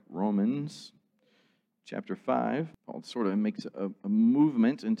Romans chapter 5. Paul sort of makes a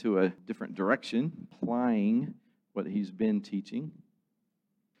movement into a different direction, applying what he's been teaching.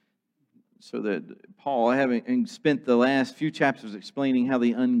 So that Paul, having spent the last few chapters explaining how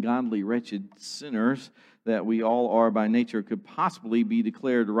the ungodly, wretched sinners that we all are by nature could possibly be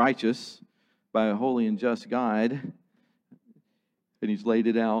declared righteous by a holy and just God, and he's laid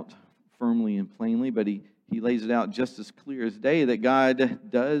it out firmly and plainly, but he lays it out just as clear as day that God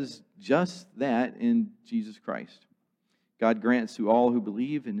does just that in Jesus Christ. God grants to all who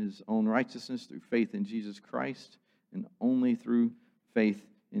believe in His own righteousness through faith in Jesus Christ, and only through faith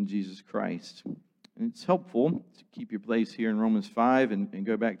in Jesus Christ. And it's helpful to keep your place here in Romans 5 and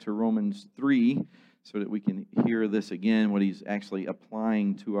go back to Romans 3 so that we can hear this again, what he's actually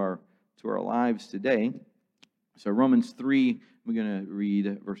applying to our lives today. So Romans 3, we're going to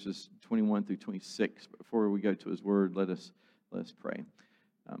read verses 21 through 26. Before we go to His Word, let us pray.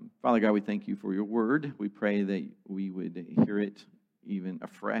 Father God, we thank You for Your Word. We pray that we would hear it even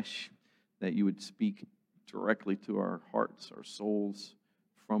afresh, that You would speak directly to our hearts, our souls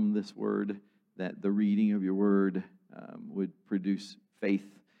from this Word, that the reading of Your Word would produce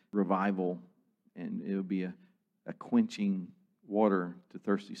faith, revival, and it would be a quenching water to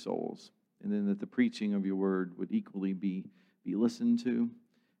thirsty souls. And then that the preaching of Your Word would equally be listened to,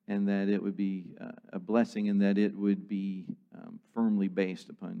 and that it would be a blessing, and that it would be firmly based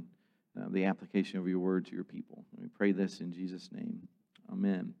upon the application of Your Word to Your people. And we pray this in Jesus' name.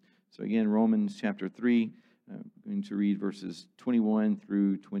 Amen. So again, Romans chapter 3, I'm going to read verses 21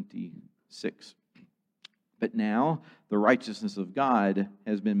 through 26. But now the righteousness of God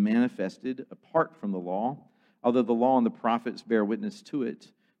has been manifested apart from the law, although the law and the prophets bear witness to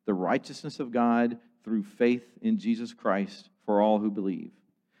it, the righteousness of God through faith in Jesus Christ for all who believe.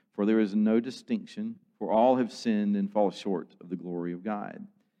 For there is no distinction, for all have sinned and fall short of the glory of God,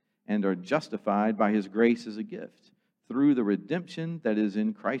 and are justified by His grace as a gift, through the redemption that is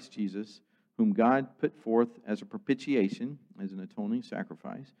in Christ Jesus, whom God put forth as a propitiation, as an atoning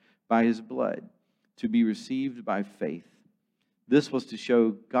sacrifice, by His blood, to be received by faith. This was to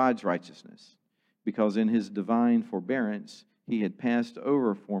show God's righteousness, because in His divine forbearance He had passed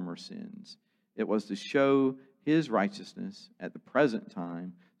over former sins. It was to show His righteousness at the present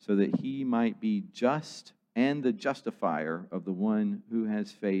time, so that He might be just and the justifier of the one who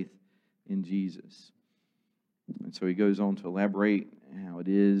has faith in Jesus. And so he goes on to elaborate how it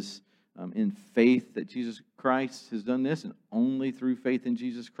is in faith that Jesus Christ has done this, and only through faith in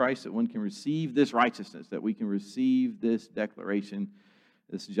Jesus Christ that one can receive this righteousness, that we can receive this declaration,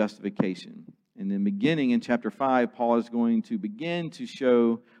 this justification. And then beginning in chapter 5, Paul is going to begin to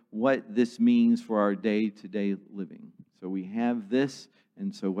show what this means for our day-to-day living. So we have this,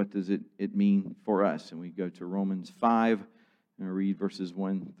 and so what does it mean for us? And we go to Romans 5, and read verses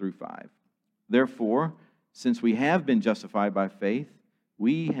 1 through 5. Therefore, since we have been justified by faith,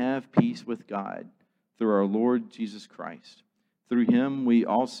 we have peace with God through our Lord Jesus Christ. Through Him we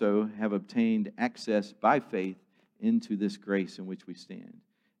also have obtained access by faith into this grace in which we stand.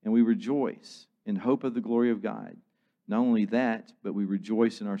 And we rejoice in hope of the glory of God. Not only that, but we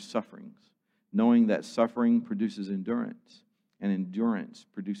rejoice in our sufferings, knowing that suffering produces endurance, and endurance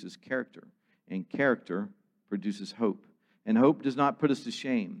produces character, and character produces hope. And hope does not put us to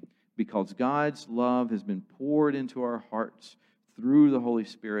shame, because God's love has been poured into our hearts through the Holy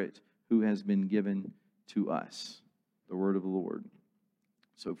Spirit who has been given to us. The word of the Lord.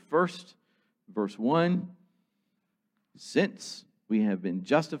 So first, verse 1, since we have been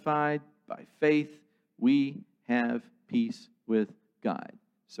justified by faith, we have peace with God.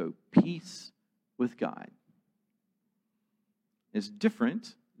 So peace with God is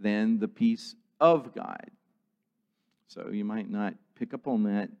different than the peace of God. So you might not pick up on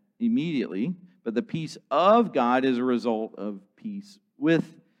that immediately, but the peace of God is a result of peace with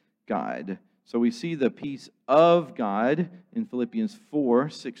God. So we see the peace of God in Philippians 4,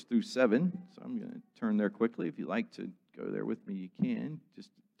 6 through 7. So I'm going to turn there quickly. If you'd like to go there with me, you can, just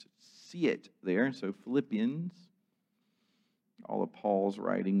to see it there. So Philippians, all of Paul's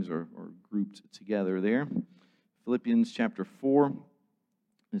writings are grouped together there. Philippians chapter 4,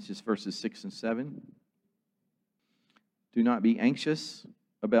 it's just verses 6 and 7. Do not be anxious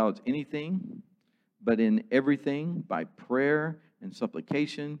about anything, but in everything, by prayer and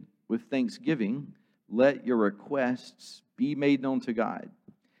supplication, with thanksgiving, let your requests be made known to God.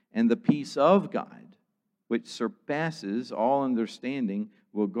 And the peace of God, which surpasses all understanding,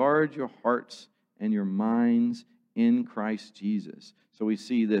 will guard your hearts and your minds in Christ Jesus. So we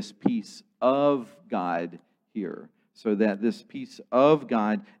see this peace of God here. So that this peace of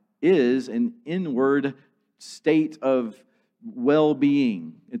God is an inward state of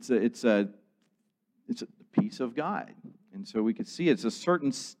well-being. It's a peace of God. And so we could see it's a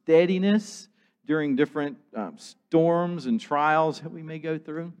certain steadiness during different storms and trials that we may go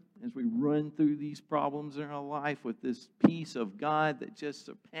through as we run through these problems in our life with this peace of God that just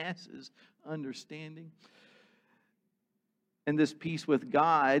surpasses understanding. And this peace with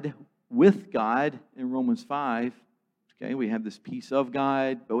God in Romans 5, okay, we have this peace of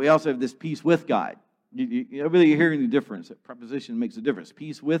God, but we also have this peace with God. You're hearing the difference. That preposition makes a difference.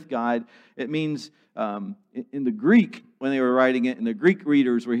 Peace with God. It means in the Greek, when they were writing it, and the Greek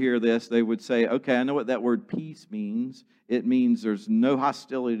readers would hear this, they would say, okay, I know what that word peace means. It means there's no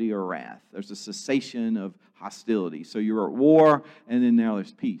hostility or wrath. There's a cessation of hostility. So you're at war, and then now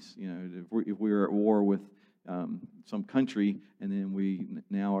there's peace. If we're at war with some country, and then we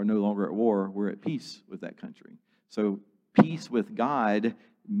now are no longer at war, we're at peace with that country. So peace with God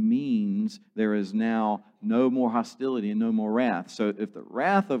means there is now no more hostility and no more wrath. So if the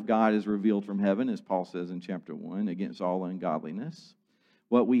wrath of God is revealed from heaven, as Paul says in chapter 1, against all ungodliness,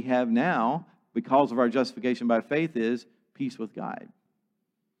 what we have now, because of our justification by faith, is peace with God.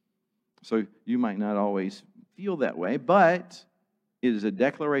 So you might not always feel that way, but it is a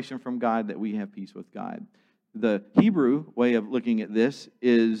declaration from God that we have peace with God. The Hebrew way of looking at this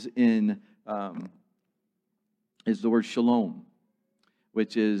is the word shalom,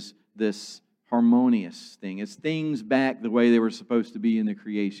 which is this harmonious thing. It's things back the way they were supposed to be in the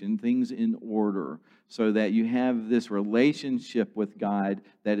creation, things in order, so that you have this relationship with God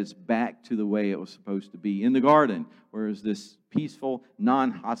that is back to the way it was supposed to be in the garden, whereas this peaceful,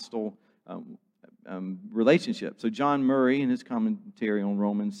 non-hostile relationship. So John Murray, in his commentary on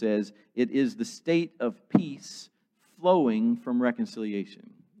Romans, says, it is the state of peace flowing from reconciliation.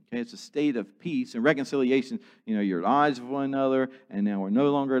 Okay, it's a state of peace and reconciliation. You're at odds with one another, and now we're no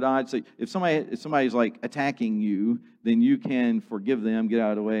longer at odds. So if somebody's like attacking you, then you can forgive them, get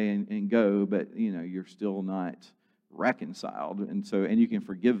out of the way, and go. But you're still not reconciled, and you can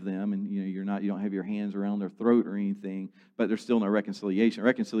forgive them, and you don't have your hands around their throat or anything. But there's still no reconciliation.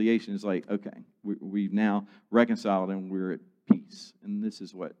 Reconciliation is like, okay, we've now reconciled and we're at peace, and this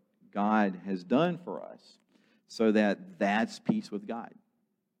is what God has done for us, so that's peace with God.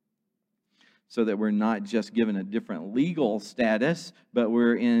 So that we're not just given a different legal status, but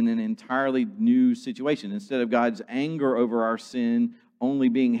we're in an entirely new situation. Instead of God's anger over our sin only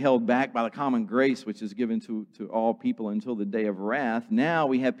being held back by the common grace which is given to all people until the day of wrath, now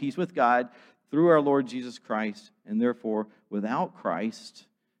we have peace with God through our Lord Jesus Christ, and therefore, without Christ,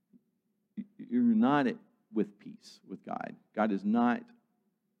 you're not with peace with God. God is not,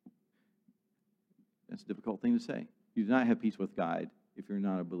 that's a difficult thing to say. You do not have peace with God if you're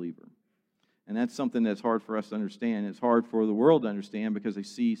not a believer. And that's something that's hard for us to understand. It's hard for the world to understand because they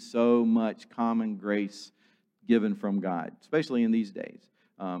see so much common grace given from God, especially in these days.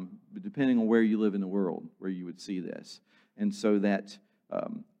 But depending on where you live in the world, where you would see this. And so that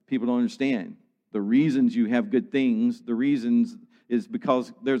people don't understand the reasons you have good things. The reasons is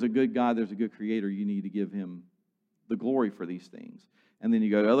because there's a good God, there's a good Creator. You need to give Him the glory for these things. And then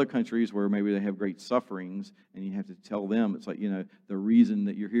you go to other countries where maybe they have great sufferings, and you have to tell them, it's like, the reason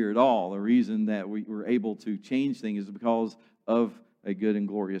that you're here at all, the reason that we were able to change things is because of a good and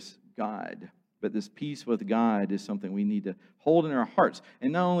glorious God. But this peace with God is something we need to hold in our hearts.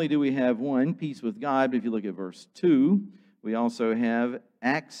 And not only do we have one, peace with God, but if you look at verse 2, we also have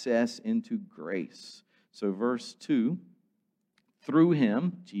access into grace. So verse 2, through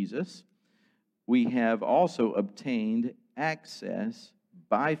Him, Jesus, we have also obtained access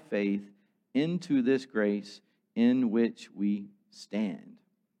by faith into this grace in which we stand.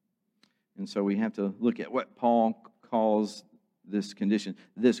 And so we have to look at what Paul calls this condition,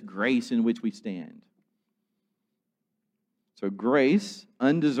 this grace in which we stand. So grace,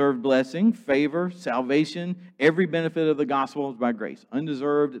 undeserved blessing, favor, salvation, every benefit of the gospel is by grace.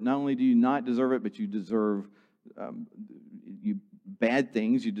 Undeserved, not only do you not deserve it, but you deserve bad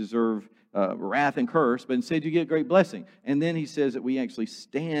things, you deserve wrath and curse, but instead you get great blessing. And then he says that we actually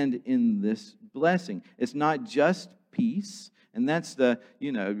stand in this blessing. It's not just peace, and that's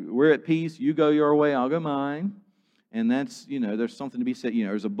we're at peace, you go your way, I'll go mine. And that's, there's something to be said.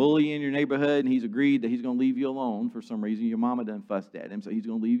 There's a bully in your neighborhood, and he's agreed that he's going to leave you alone for some reason. Your mama done fussed at him, so he's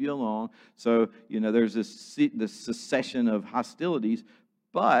going to leave you alone. So, there's this succession of hostilities,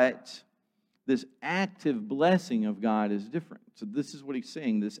 but this active blessing of God is different. So this is what he's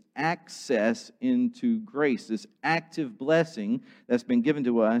saying, this access into grace, this active blessing that's been given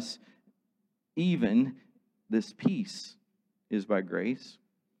to us, even this peace is by grace.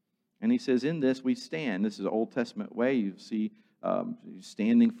 And he says, in this we stand. This is an Old Testament way. You see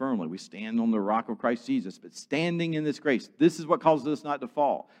standing firmly. We stand on the rock of Christ Jesus, but standing in this grace. This is what causes us not to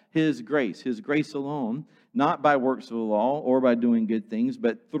fall. His grace alone, not by works of the law or by doing good things,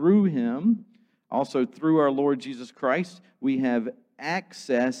 but through Him, also through our Lord Jesus Christ, we have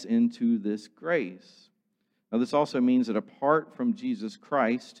access into this grace. Now, this also means that apart from Jesus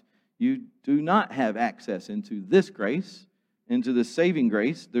Christ, you do not have access into this grace, into the saving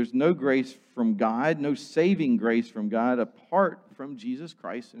grace. There's no grace from God, no saving grace from God apart from Jesus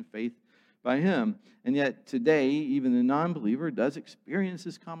Christ and faith by Him. And yet today, even the non-believer does experience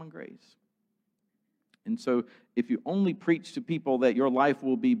this common grace. And so if you only preach to people that your life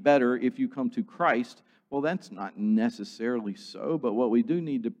will be better if you come to Christ, well, that's not necessarily so. But what we do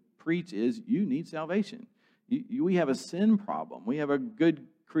need to preach is you need salvation. We have a sin problem. We have a good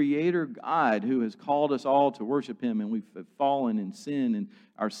Creator God who has called us all to worship Him, and we've fallen in sin, and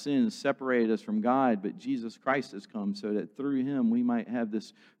our sins separated us from God, but Jesus Christ has come so that through Him we might have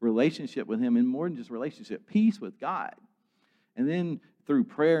this relationship with Him, and more than just relationship, peace with God. And then through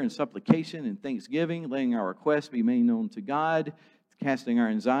prayer and supplication and thanksgiving, letting our requests be made known to God, casting our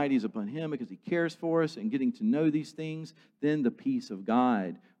anxieties upon Him because He cares for us, and getting to know these things, then the peace of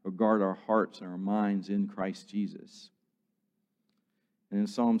God will guard our hearts and our minds in Christ Jesus. And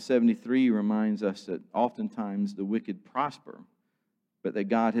Psalm 73 reminds us that oftentimes the wicked prosper, but that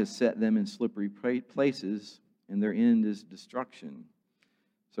God has set them in slippery places, and their end is destruction.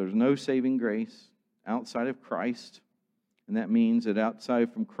 So there's no saving grace outside of Christ, and that means that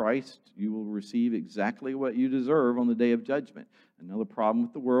outside from Christ, you will receive exactly what you deserve on the day of judgment. Another problem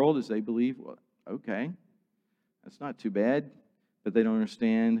with the world is they believe, well, okay, that's not too bad, but they don't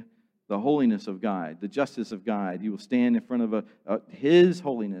understand the holiness of God, the justice of God. You will stand in front of His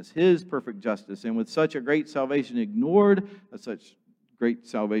holiness, His perfect justice. And with such a great salvation ignored, such great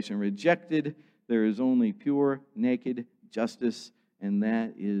salvation rejected, there is only pure, naked justice, and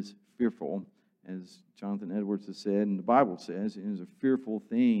that is fearful. As Jonathan Edwards has said, and the Bible says, it is a fearful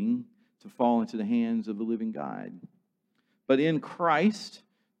thing to fall into the hands of the living God. But in Christ,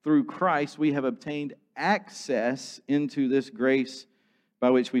 through Christ, we have obtained access into this grace by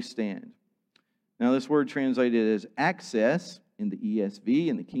which we stand. Now, this word translated as access in the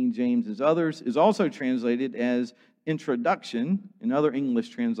ESV and the King James and others is also translated as introduction in other English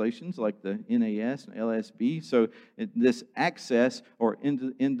translations like the NAS and LSB. So this access, or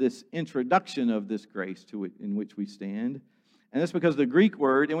in this introduction of this grace to it, in which we stand. And that's because the Greek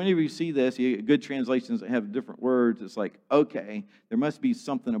word, and whenever you see this, you get good translations that have different words. It's like, okay, there must be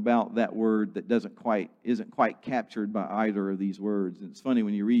something about that word that isn't quite captured by either of these words. And it's funny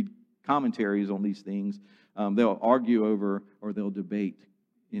when you read commentaries on these things, they'll argue over, or they'll debate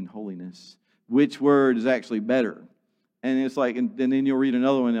in holiness which word is actually better. And it's like, and then you'll read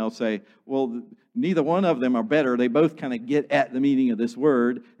another one and they'll say, well, neither one of them are better. They both kind of get at the meaning of this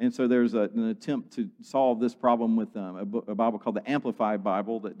word. And so there's an attempt to solve this problem with a Bible called the Amplified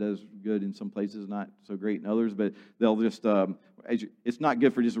Bible that does good in some places, not so great in others. But they'll just, it's not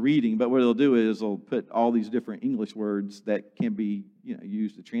good for just reading, but what they'll do is they'll put all these different English words that can be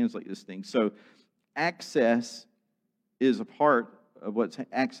used to translate this thing. So access is a part of what's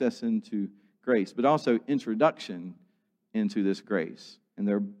access into grace, but also introduction into this grace. And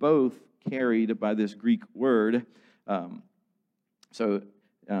they're both carried by this Greek word. This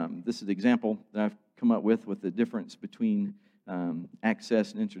is the example that I've come up with the difference between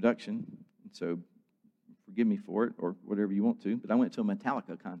access and introduction. So forgive me for it, or whatever you want to, but I went to a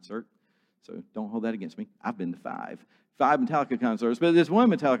Metallica concert, so don't hold that against me. I've been to five Metallica concerts, but there's one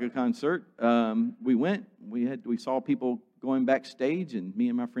Metallica concert. We saw people going backstage, and me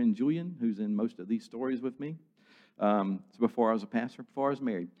and my friend Julian, who's in most of these stories with me. It's before I was a pastor, before I was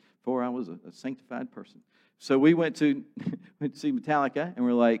married, before I was a sanctified person. So we went to see Metallica, and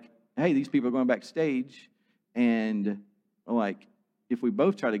we're like, hey, these people are going backstage, and we're like, if we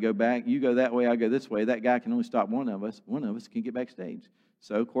both try to go back, you go that way, I go this way, that guy can only stop one of us can get backstage.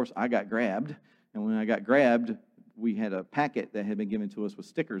 So, of course, I got grabbed, and when I got grabbed, we had a packet that had been given to us with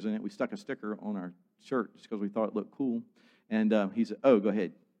stickers in it. We stuck a sticker on our shirt just because we thought it looked cool, and he said, oh, go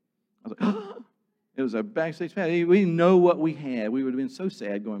ahead. I was like, oh! It was a backstage pass. We didn't know what we had. We would have been so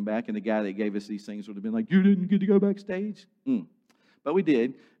sad going back, and the guy that gave us these things would have been like, you didn't get to go backstage? But we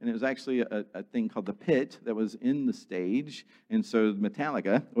did, and it was actually a thing called the pit that was in the stage, and so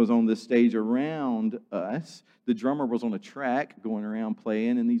Metallica was on this stage around us. The drummer was on a track going around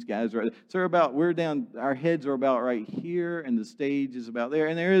playing, and these guys are, so we're down, our heads are about right here, and the stage is about there,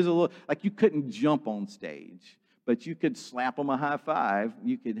 and there is a little, like you couldn't jump on stage, but you could slap them a high five.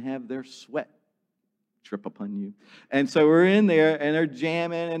 You could have their sweat trip upon you. And so we're in there, and they're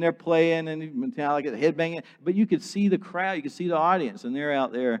jamming, and they're playing, and Metallica, headbanging. But you could see the crowd, you could see the audience, and they're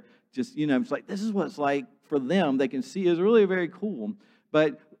out there just, it's like, this is what it's like for them. They can see. It was really very cool.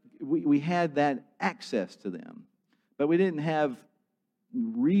 But we had that access to them. But we didn't have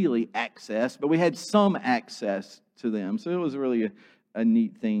really access, but we had some access to them. So it was really a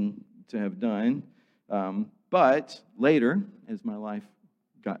neat thing to have done. But later, as my life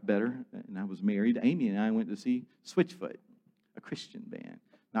got better and I was married, Amy and I went to see Switchfoot, a Christian band.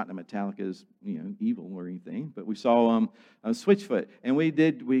 Not that Metallica is, evil or anything, but we saw Switchfoot, and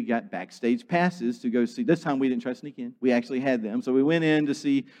we got backstage passes to go see. This time we didn't try to sneak in. We actually had them, so we went in to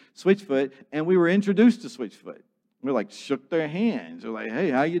see Switchfoot, and we were introduced to Switchfoot. We shook their hands. We're like, hey,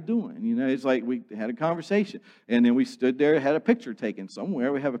 how you doing? It's like we had a conversation, and then we stood there, had a picture taken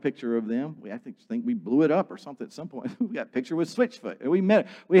somewhere. We have a picture of them. I think we blew it up or something at some point. We got a picture with Switchfoot, and we met.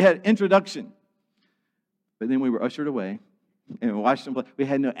 We had introduction, but then we were ushered away. And watched them play. We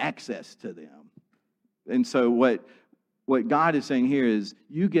had no access to them. And so what God is saying here is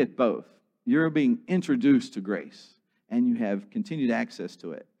you get both. You're being introduced to grace, and you have continued access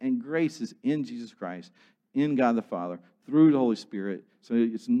to it. And grace is in Jesus Christ, in God the Father, through the Holy Spirit. So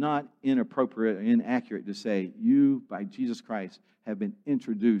it's not inappropriate or inaccurate to say you, by Jesus Christ, have been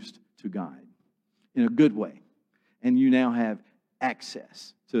introduced to God in a good way. And you now have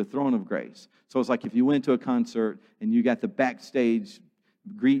access to the throne of grace. So it's like if you went to a concert and you got the backstage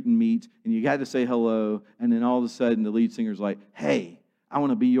greet and meet and you got to say hello, and then all of a sudden the lead singer's like, hey, I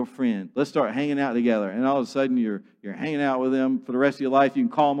want to be your friend. Let's start hanging out together. And all of a sudden you're hanging out with them for the rest of your life. You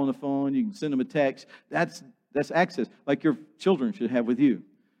can call them on the phone. You can send them a text. That's access, like your children should have with you.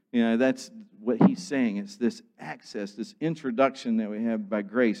 That's what he's saying. It's this access, this introduction that we have by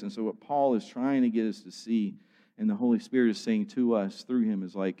grace. And so what Paul is trying to get us to see, and the Holy Spirit is saying to us through him,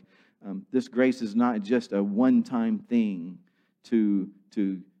 is like, this grace is not just a one-time thing to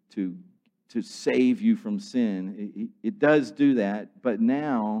save you from sin. It does do that, but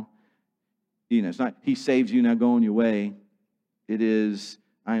now, it's not he saves you, now go on your way. It is,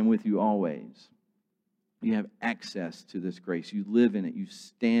 I am with you always. You have access to this grace. You live in it. You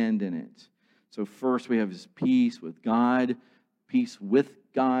stand in it. So first we have his peace with God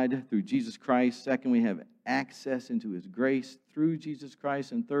through Jesus Christ. Second, we have access into his grace through Jesus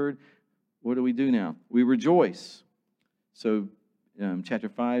Christ. And third, what do we do now? We rejoice. So chapter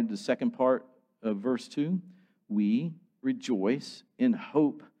 5, the second part of verse 2, we rejoice in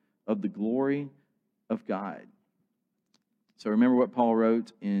hope of the glory of God. So remember what Paul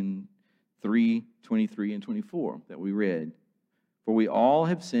wrote in 3:23 and 24 that we read. For we all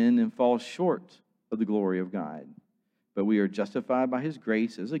have sinned and fall short of the glory of God, but we are justified by his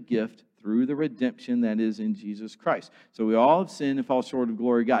grace as a gift through the redemption that is in Jesus Christ. So we all have sinned and fall short of the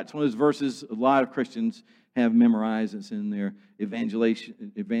glory of God. It's one of those verses a lot of Christians have memorized. It's in their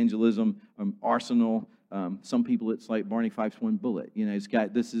evangelism arsenal. Some people, it's like Barney Fife's one bullet. It's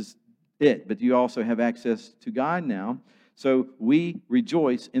got, this is it. But you also have access to God now. So we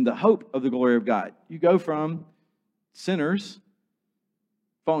rejoice in the hope of the glory of God. You go from sinners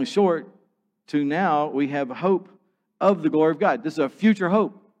falling short to now we have hope of the glory of God. This is a future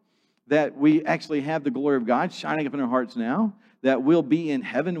hope that we actually have the glory of God shining up in our hearts now, that we'll be in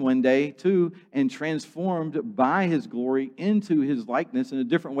heaven one day too, and transformed by his glory into his likeness in a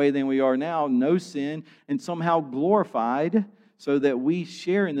different way than we are now, no sin, and somehow glorified, so that we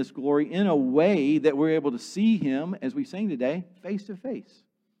share in this glory in a way that we're able to see him, as we sang today, face to face.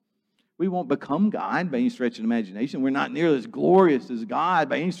 We won't become God by any stretch of imagination. We're not nearly as glorious as God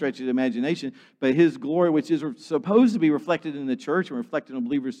by any stretch of imagination, but his glory, which is supposed to be reflected in the church and reflected on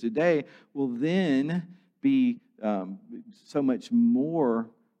believers today, will then be so much more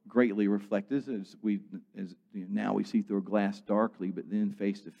greatly reflected as now we see through a glass darkly, but then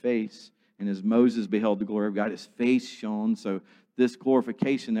face to face. And as Moses beheld the glory of God, his face shone. So this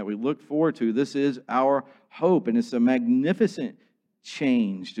glorification that we look forward to, this is our hope, and it's a magnificent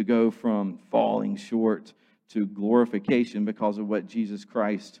change to go from falling short to glorification because of what Jesus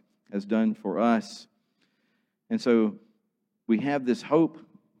Christ has done for us. And so we have this hope.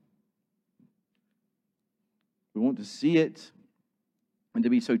 We want to see it and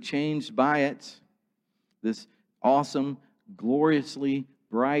to be so changed by it, this awesome, gloriously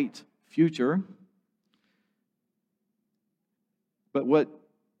bright future. But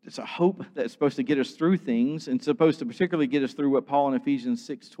it's a hope that's supposed to get us through things, and supposed to particularly get us through what Paul in Ephesians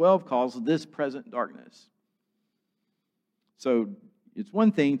 6:12 calls this present darkness. So it's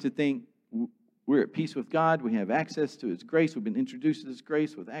one thing to think we're at peace with God, we have access to his grace, we've been introduced to this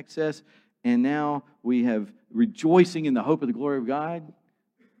grace with access, and now we have rejoicing in the hope of the glory of God.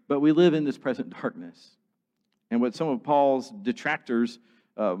 but we live in this present darkness. And what some of Paul's detractors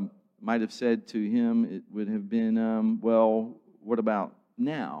might have said to him, it would have been, well, what about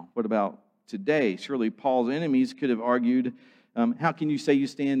now? What about today? Surely Paul's enemies could have argued, how can you say you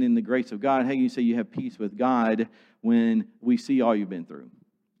stand in the grace of God? How can you say you have peace with God when we see all you've been through?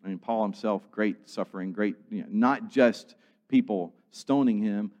 I mean, Paul himself, great suffering, great, not just people stoning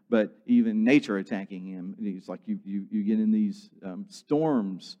him, but even nature attacking him. It's like you get in these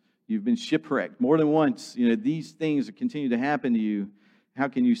storms. You've been shipwrecked more than once. These things continue to happen to you. How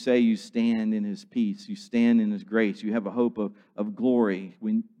can you say you stand in His peace? You stand in His grace. You have a hope of glory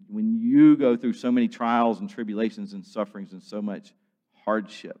when you go through so many trials and tribulations and sufferings and so much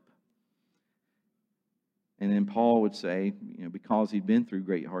hardship. And then Paul would say, because he'd been through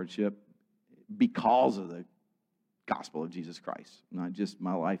great hardship, because of the gospel of Jesus Christ, not just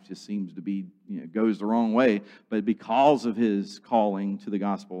my life just seems to be, goes the wrong way, but because of his calling to the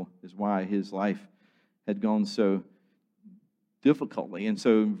gospel is why his life had gone so difficultly. And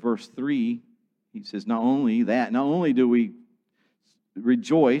so in verse 3, he says, not only do we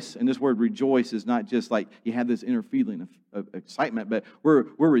rejoice, and this word rejoice is not just like you have this inner feeling of excitement, but we're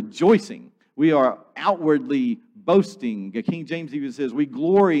rejoicing. We are outwardly boasting. King James even says we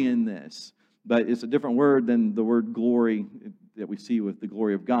glory in this, but it's a different word than the word glory that we see with the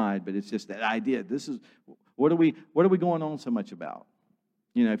glory of God. But it's just that idea. This is what are we going on so much about?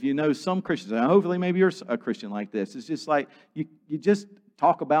 If you know some Christians, and hopefully maybe you're a Christian like this. It's just like you just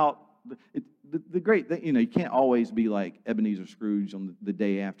talk about the great, you can't always be like Ebenezer Scrooge on the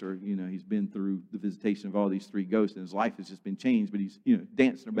day after, he's been through the visitation of all these three ghosts and his life has just been changed, but he's,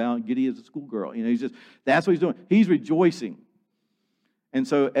 dancing about, giddy as a schoolgirl. That's what he's doing. He's rejoicing. And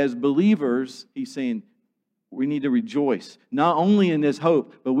so as believers, he's saying we need to rejoice, not only in this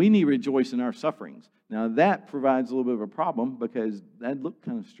hope, but we need to rejoice in our sufferings. Now that provides a little bit of a problem because that looked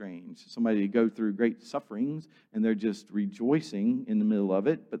kind of strange. Somebody to go through great sufferings and they're just rejoicing in the middle of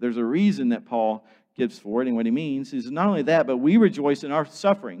it. But there's a reason that Paul gives for it, and what he means is not only that, but we rejoice in our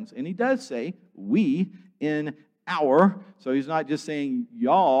sufferings. And he does say we in our. So he's not just saying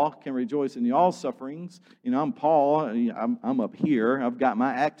y'all can rejoice in y'all's sufferings. I'm Paul. I'm up here. I've got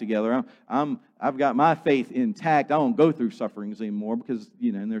my act together. I've got my faith intact. I don't go through sufferings anymore because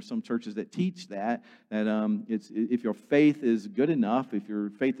and there's some churches that teach that it's if your faith is good enough, if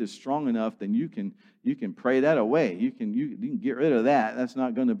your faith is strong enough, then you can pray that away. You can get rid of that. That's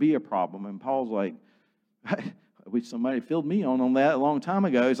not going to be a problem. And Paul's like, I wish somebody filled me on that a long time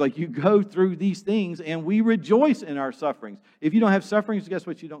ago. It's like you go through these things and we rejoice in our sufferings. If you don't have sufferings, guess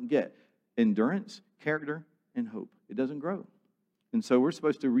what you don't get? Endurance, character, and hope. It doesn't grow. And so we're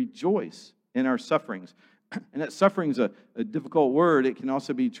supposed to rejoice in our sufferings. And that suffering's a difficult word. It can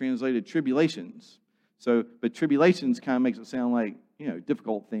also be translated tribulations. But tribulations kind of makes it sound like,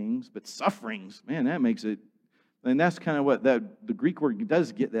 difficult things. But sufferings, man, that makes it. And that's kind of what the Greek word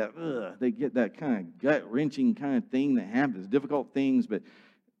does get that, they get that kind of gut-wrenching kind of thing that happens, difficult things, but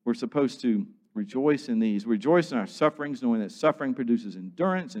we're supposed to rejoice in these. Rejoice in our sufferings, knowing that suffering produces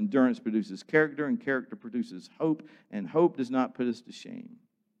endurance, endurance produces character, and character produces hope, and hope does not put us to shame.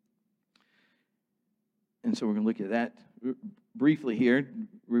 And so we're going to look at that briefly here.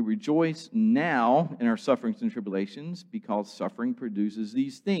 We rejoice now in our sufferings and tribulations because suffering produces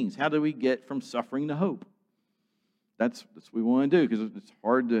these things. How do we get from suffering to hope? That's what we want to do because it's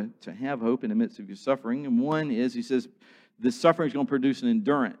hard to have hope in the midst of your suffering. And one is, he says, this suffering is going to produce an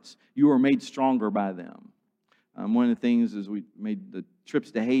endurance. You are made stronger by them. One of the things is we made the trips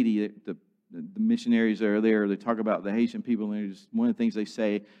to Haiti, the missionaries that are there, they talk about the Haitian people, and one of the things they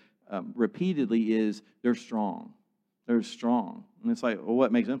say repeatedly is they're strong. They're strong. And it's like, well,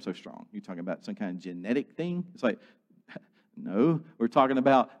 what makes them so strong? You're talking about some kind of genetic thing? It's like, no, we're talking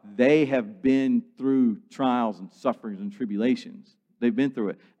about they have been through trials and sufferings and tribulations. They've been through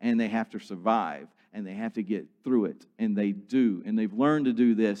it, and they have to survive, and they have to get through it, and they do. And they've learned to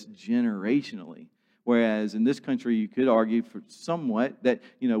do this generationally. Whereas in this country, you could argue for somewhat that,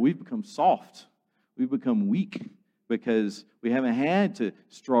 we've become soft. We've become weak because we haven't had to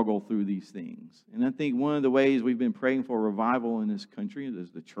struggle through these things. And I think one of the ways we've been praying for revival in this country,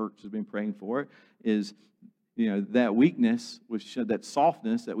 as the church has been praying for it, is that weakness, that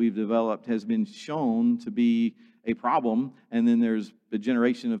softness that we've developed has been shown to be a problem. And then there's a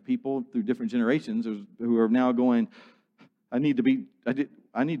generation of people through different generations who are now going, I need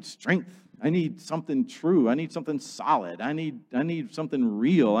strength. I need something true. I need something solid. I need something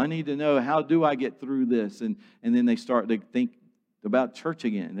real. I need to know, how do I get through this? And then they start to think about church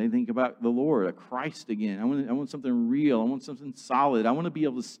again. They think about the Lord, Christ again. I want something real. I want something solid. I want to be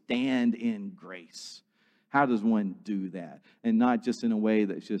able to stand in grace. How does one do that? And not just in a way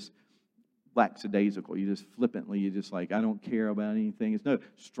that's just lackadaisical. You just flippantly, you just like, I don't care about anything. It's no,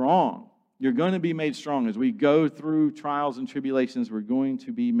 strong. You're going to be made strong. As we go through trials and tribulations, we're going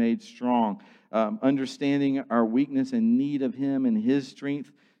to be made strong. Understanding our weakness and need of Him and His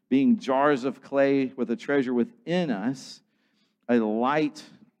strength, being jars of clay with a treasure within us, a light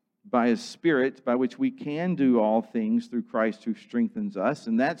by His Spirit, by which we can do all things through Christ who strengthens us.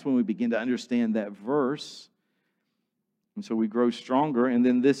 And that's when we begin to understand that verse. And so we grow stronger. And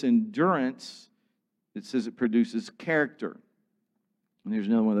then this endurance, it says it produces character. And there's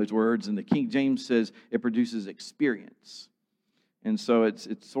another one of those words. And the King James says it produces experience. And so it's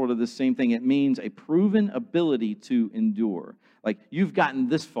sort of the same thing. It means a proven ability to endure. Like, you've gotten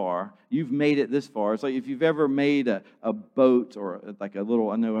this far, you've made it this far. It's like if you've ever made a boat or like a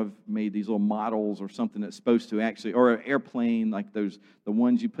little, I know I've made these little models or something that's supposed to actually, or an airplane, like the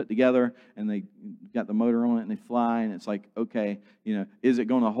ones you put together and they got the motor on it and they fly, and it's like, okay, is it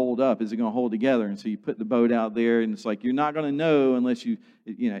going to hold up? Is it going to hold together? And so you put the boat out there, and it's like, you're not going to know unless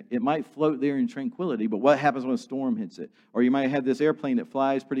it might float there in tranquility, but what happens when a storm hits it? Or you might have this airplane that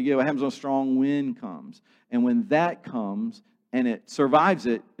flies pretty good. What happens when a strong wind comes? And when that comes, and it survives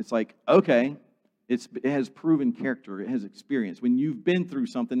it, it's like, okay, it has proven character, it has experience. When you've been through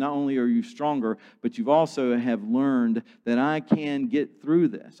something, not only are you stronger, but you've also have learned that I can get through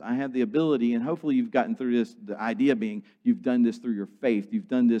this. I have the ability, and hopefully you've gotten through this, the idea being you've done this through your faith, you've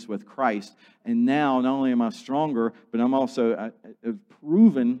done this with Christ, and now not only am I stronger, but I'm also I've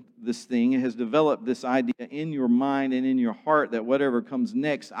proven this thing. It has developed this idea in your mind and in your heart that whatever comes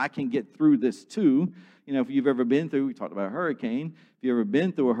next, I can get through this too. If you've ever been through, we talked about a hurricane. If you've ever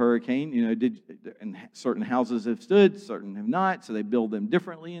been through a hurricane, and certain houses have stood, certain have not, so they build them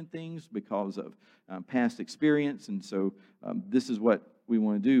differently in things because of past experience. And so this is what we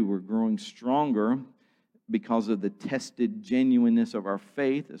want to do. We're growing stronger because of the tested genuineness of our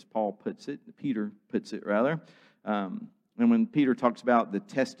faith, as Paul puts it, Peter puts it rather. And when Peter talks about the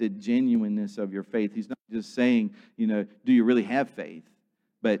tested genuineness of your faith, he's not just saying, do you really have faith?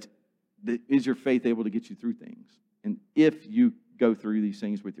 But is your faith able to get you through things? And if you go through these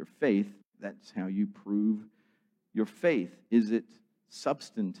things with your faith, that's how you prove your faith. Is it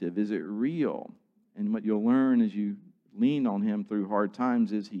substantive? Is it real? And what you'll learn as you lean on Him through hard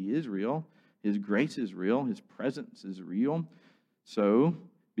times is He is real. His grace is real. His presence is real. So,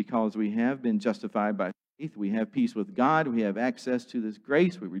 because we have been justified by faith, we have peace with God, we have access to this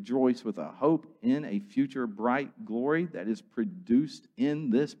grace, we rejoice with a hope in a future bright glory that is produced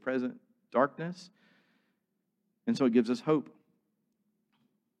in this present darkness. And so it gives us hope.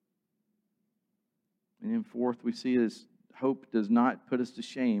 And then fourth, we see is hope does not put us to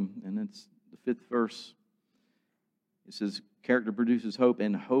shame. And it's the fifth verse. It says, character produces hope,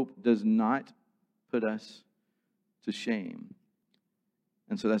 and hope does not put us to shame.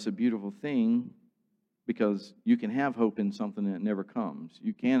 And so that's a beautiful thing, because you can have hope in something and it never comes.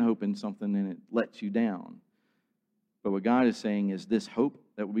 You can hope in something and it lets you down. But what God is saying is this hope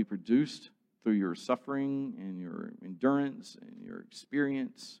that will be produced through your suffering and your endurance and your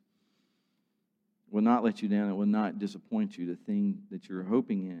experience will not let you down. It will not disappoint you, the thing that you're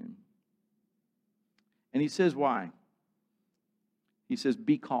hoping in. And He says why? He says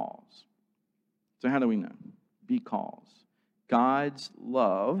because. So how do we know? Because God's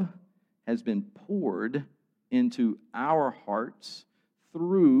love has been poured into our hearts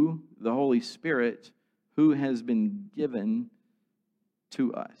through the Holy Spirit who has been given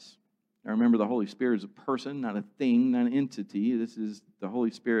to us. Now remember, the Holy Spirit is a person, not a thing, not an entity. This is the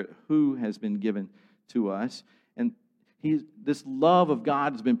Holy Spirit who has been given to us. And this love of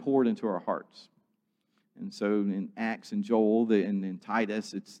God has been poured into our hearts. And so in Acts and Joel and in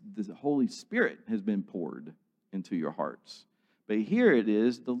Titus, it's the Holy Spirit has been poured into your hearts. But here it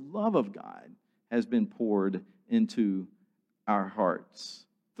is, the love of God has been poured into our hearts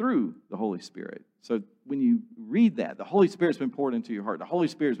through the Holy Spirit. So when you read that, the Holy Spirit's been poured into your heart. The Holy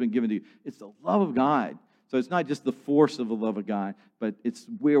Spirit's been given to you. It's the love of God. So it's not just the force of the love of God, but it's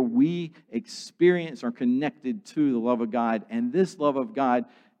where we experience or connected to the love of God. And this love of God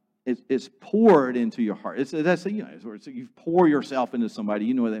is poured into your heart. You pour yourself into somebody.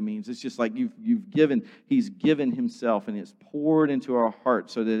 You know what that means. It's just like He's given Himself, and it's poured into our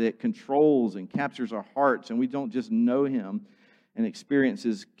hearts so that it controls and captures our hearts. And we don't just know Him and experience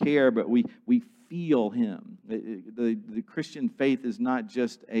His care, but we feel Him. The Christian faith is not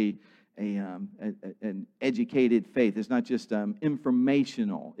just an educated faith. It's not just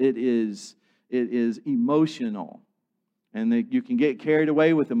informational. It is emotional. And you can get carried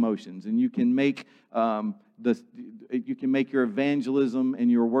away with emotions, and you can make your evangelism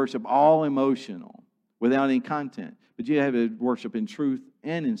and your worship all emotional. without any content. But you have to worship in truth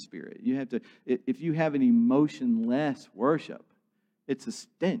and in spirit. You have to, if you have an emotionless worship, it's a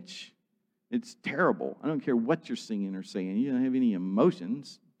stench. It's terrible. I don't care what you're singing or saying. You don't have any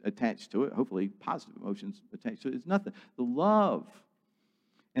emotions attached to it. Hopefully, positive emotions attached to it. It's nothing. The love.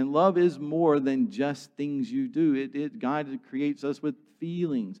 And love is more than just things you do. God creates us with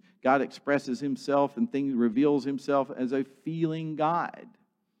feelings. God expresses himself and reveals himself as a feeling God.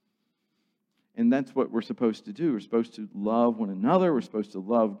 And that's what we're supposed to do. We're supposed to love one another. We're supposed to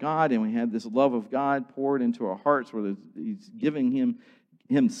love God. And we have this love of God poured into our hearts where he's giving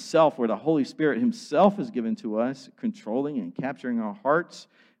himself, where the Holy Spirit himself is given to us, controlling and capturing our hearts.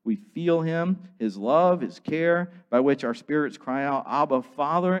 We feel him, his love, his care, by which our spirits cry out, Abba,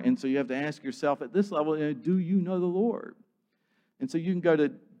 Father. And so you have to ask yourself at this level, do you know the Lord? And so you can go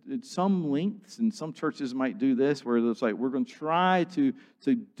to some lengths, and some churches might do this, where it's like, we're going to try to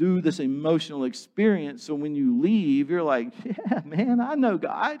do this emotional experience, so when you leave, you're like, yeah, man, I know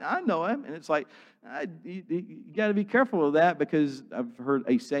God, I know him. And it's like, you got to be careful of that, because I've heard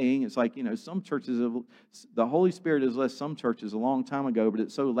a saying, it's like, some churches, the Holy Spirit has left some churches a long time ago, but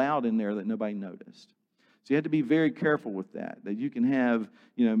it's so loud in there that nobody noticed. So you have to be very careful with that you can have,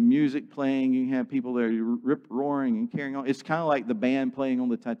 music playing, you can have people that are rip-roaring and carrying on. It's kind of like the band playing on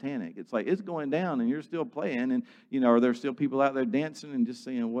the Titanic. It's like, it's going down and you're still playing, and, are there still people out there dancing and just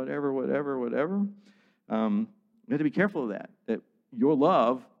saying whatever. You have to be careful of that your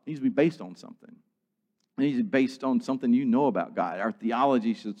love needs to be based on something. It needs to be based on something you know about God. Our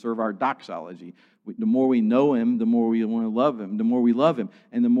theology should serve our doxology. The more we know him, the more we want to love him. The more we love him.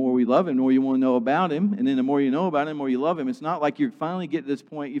 And the more we love him, the more you want to know about him. And then the more you know about him, the more you love him. It's not like you finally get to this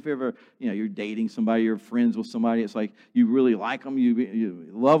point, if ever, you're dating somebody, you're friends with somebody, it's like you really like them, you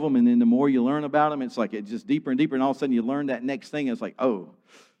love them, and then the more you learn about them, it's like it's just deeper and deeper, and all of a sudden you learn that next thing, and it's like, oh,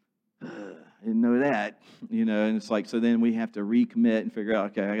 I didn't know that, and it's like, so then we have to recommit and figure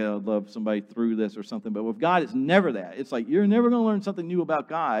out, okay, I got to love somebody through this or something. But with God, it's never that. It's like you're never going to learn something new about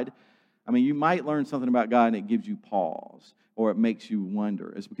God. I mean, you might learn something about God and it gives you pause or it makes you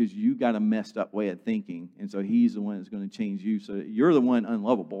wonder. It's because you got a messed up way of thinking, and so he's the one that's going to change you. So you're the one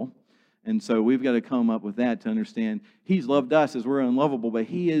unlovable. And so we've got to come up with that to understand he's loved us as we're unlovable, but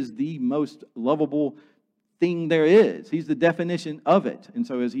he is the most lovable thing there is. He's the definition of it. And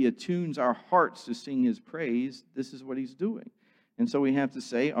so as he attunes our hearts to sing his praise, this is what he's doing. And so we have to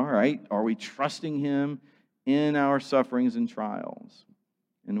say, all right, are we trusting him in our sufferings and trials?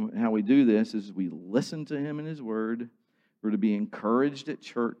 And how we do this is we listen to him in his word. We're to be encouraged at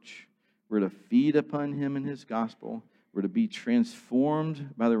church. We're to feed upon him in his gospel. We're to be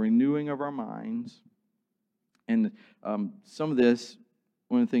transformed by the renewing of our minds. And some of this,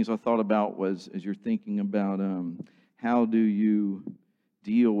 one of the things I thought about was, as you're thinking about how do you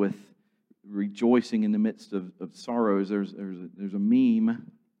deal with rejoicing in the midst of sorrows, there's a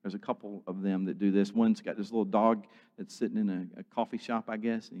meme. There's a couple of them that do this. One's got this little dog that's sitting in a coffee shop, I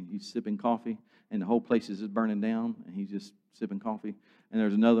guess, and he's sipping coffee, and the whole place is just burning down, and he's just sipping coffee. And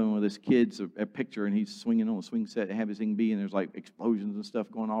there's another one with this kid's a picture, and he's swinging on a swing set to have his thing be, and there's like explosions and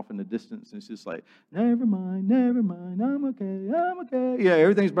stuff going off in the distance, and it's just like, never mind, I'm okay. Yeah,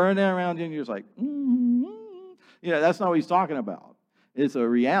 everything's burning down around you, and you're just like, that's not what he's talking about. It's a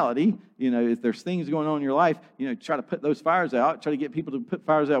reality. If there's things going on in your life, try to put those fires out. Try to get people to put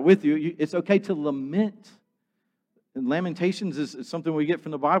fires out with you. It's okay to lament. And Lamentations is something we get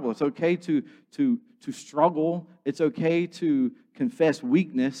from the Bible. It's okay to struggle. It's okay to confess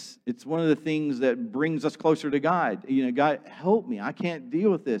weakness. It's one of the things that brings us closer to God. God, help me. I can't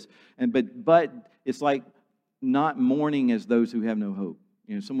deal with this. But it's like not mourning as those who have no hope.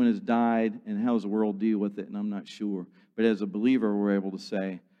 Someone has died, and how does the world deal with it? And I'm not sure. But as a believer, we're able to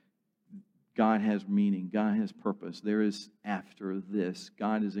say, God has meaning. God has purpose. There is after this.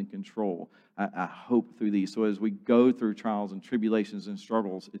 God is in control. I hope through these. So as we go through trials and tribulations and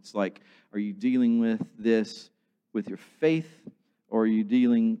struggles, it's like, are you dealing with this with your faith, or are you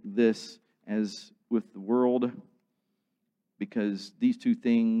dealing this as with the world? Because these two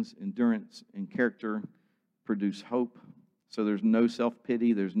things, endurance and character, produce hope. So there's no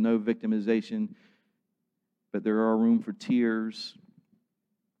self-pity. There's no victimization. But there are room for tears,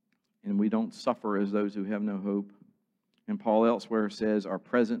 and we don't suffer as those who have no hope. And Paul elsewhere says our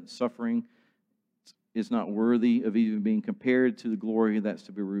present suffering is not worthy of even being compared to the glory that's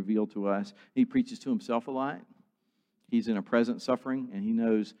to be revealed to us. He preaches to himself a lot. He's in a present suffering, and he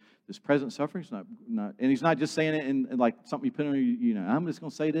knows this present suffering is not, and he's not just saying it in like something you put on, I'm just going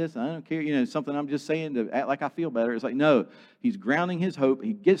to say this, I don't care, something I'm just saying to act like I feel better. It's like, no, he's grounding his hope.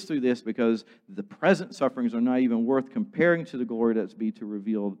 He gets through this because the present sufferings are not even worth comparing to the glory that's be to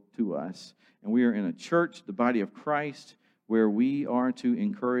reveal to us. And we are in a church, the body of Christ, where we are to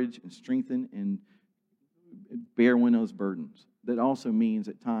encourage and strengthen and bear one of those burdens. That also means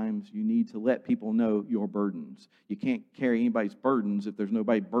at times you need to let people know your burdens. You can't carry anybody's burdens if there's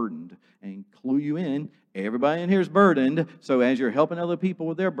nobody burdened. And clue you in, everybody in here is burdened. So as you're helping other people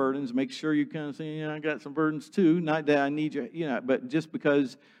with their burdens, make sure you kind of say, I got some burdens too. Not that I need you, but just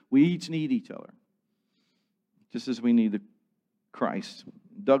because we each need each other. Just as we need Christ.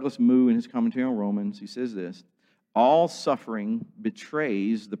 Douglas Moo, in his commentary on Romans, he says this: all suffering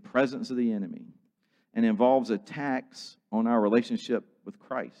betrays the presence of the enemy and involves attacks on our relationship with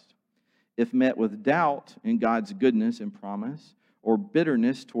Christ. If met with doubt in God's goodness and promise, or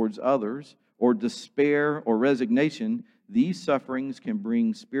bitterness towards others, or despair or resignation, these sufferings can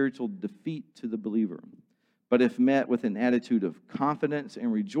bring spiritual defeat to the believer. But if met with an attitude of confidence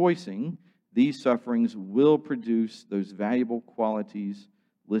and rejoicing, these sufferings will produce those valuable qualities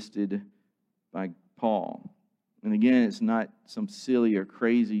listed by Paul. And again, it's not some silly or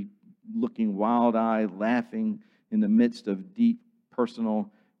crazy looking wild-eyed, laughing in the midst of deep personal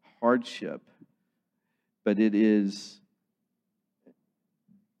hardship, but it is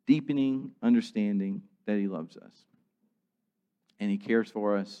deepening understanding that he loves us, and he cares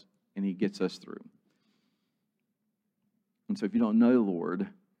for us, and he gets us through. And so if you don't know the Lord,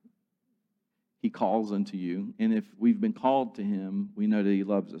 he calls unto you, and if we've been called to him, we know that he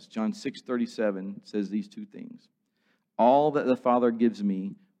loves us. John 6:37 says these two things: all that the Father gives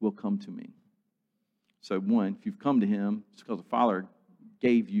me will come to me. So one, if you've come to him, it's because the Father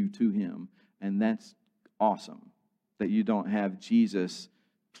gave you to him. And that's awesome that you don't have Jesus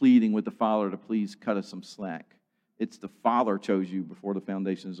pleading with the Father to please cut us some slack. It's the Father chose you before the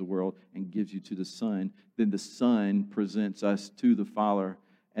foundations of the world and gives you to the Son. Then the Son presents us to the Father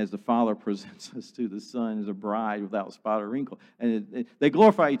as the Father presents us to the Son as a bride without spot or wrinkle. And they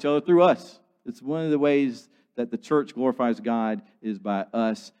glorify each other through us. It's one of the ways that the church glorifies God is by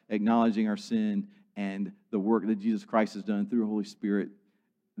us acknowledging our sin and the work that Jesus Christ has done through the Holy Spirit,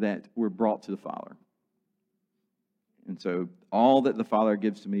 that we're brought to the Father. And so all that the Father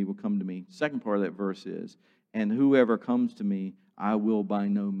gives to me will come to me. Second part of that verse is, and whoever comes to me, I will by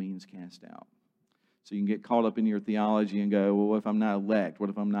no means cast out. So you can get caught up in your theology and go, well, what if I'm not elect? What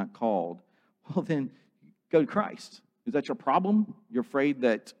if I'm not called? Well, then go to Christ. Is that your problem? You're afraid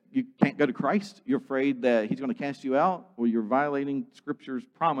that you can't go to Christ? You're afraid that he's going to cast you out? Well, you're violating Scripture's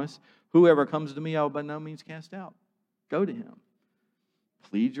promise. Whoever comes to me, I will by no means cast out. Go to him.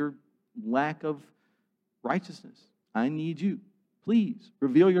 Plead your lack of righteousness. I need you. Please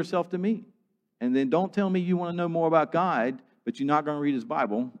reveal yourself to me. And then don't tell me you want to know more about God, but you're not going to read his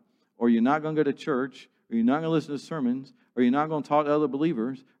Bible, or you're not going to go to church, or you're not going to listen to sermons, or you're not going to talk to other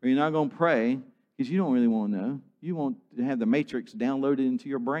believers, or you're not going to pray, because you don't really want to know. You want to have the matrix downloaded into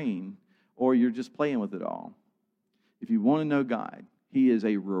your brain, or you're just playing with it all. If you want to know God, he is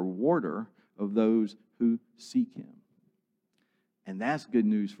a rewarder of those who seek him. And that's good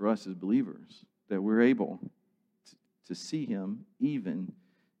news for us as believers, that we're able to see him even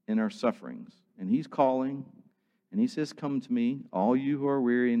in our sufferings. And he's calling, and he says, come to me, all you who are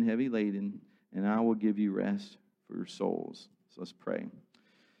weary and heavy laden, and I will give you rest for your souls. So let's pray.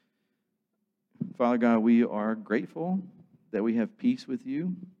 Father God, we are grateful that we have peace with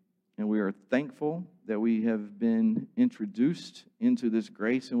you, and we are thankful that we have been introduced into this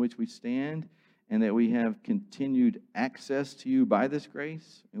grace in which we stand, and that we have continued access to you by this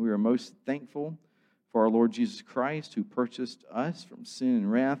grace. And we are most thankful for our Lord Jesus Christ, who purchased us from sin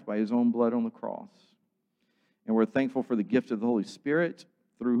and wrath by his own blood on the cross. And we're thankful for the gift of the Holy Spirit,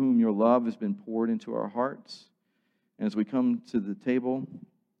 through whom your love has been poured into our hearts. And as we come to the table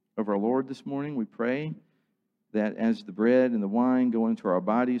of our Lord this morning, we pray that as the bread and the wine go into our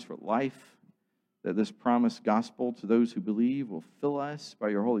bodies for life, that this promised gospel to those who believe will fill us by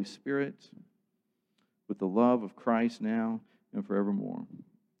your Holy Spirit with the love of Christ now and forevermore.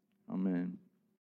 Amen.